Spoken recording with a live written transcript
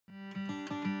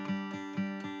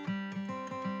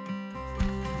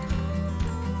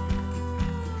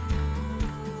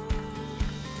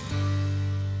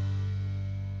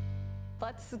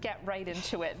let's get right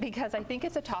into it, because I think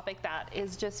it's a topic that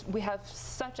is just, we have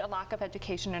such a lack of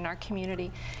education in our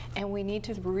community, and we need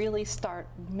to really start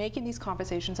making these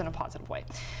conversations in a positive way.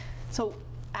 So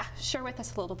share with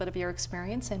us a little bit of your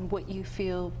experience and what you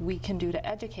feel we can do to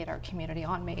educate our community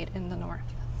on MAID in the North.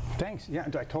 Thanks. Yeah,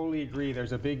 I totally agree.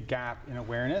 There's a big gap in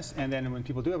awareness, and then when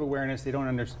people do have awareness, they don't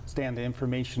understand the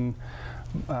information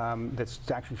that's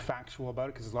actually factual about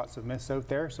it, because there's lots of myths out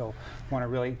there. So I want to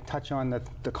really touch on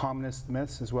the commonest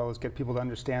myths, as well as get people to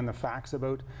understand the facts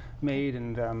about MAID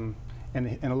and a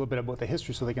little bit about the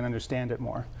history, so they can understand it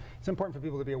more. It's important for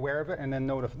people to be aware of it and then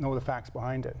know the facts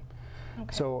behind it.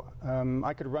 Okay. So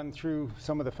I could run through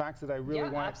some of the facts that I really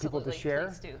want people to share.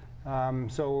 Please do.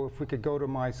 So if we could go to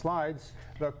my slides.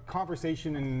 The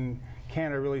conversation in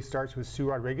Canada really starts with Sue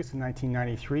Rodriguez in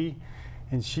 1993,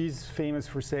 and she's famous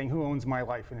for saying, "Who owns my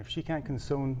life? And if she can't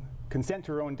consent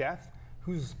to her own death,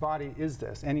 whose body is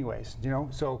this anyways?" You know.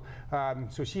 So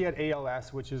so she had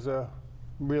ALS, which is a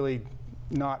really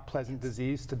not pleasant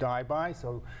disease to die by.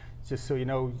 So just so you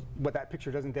know, what that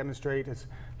picture doesn't demonstrate is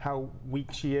how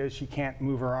weak she is. She can't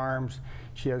move her arms.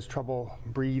 She has trouble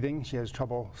breathing. She has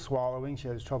trouble swallowing. She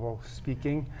has trouble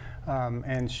speaking.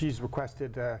 And she's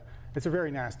requested, it's a very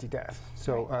nasty death.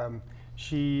 So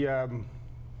she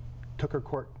took her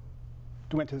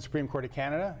went to the Supreme Court of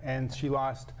Canada, and she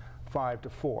lost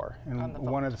 5-4. And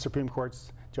one of the Supreme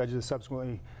Court's judges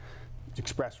subsequently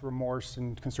expressed remorse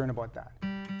and concern about that.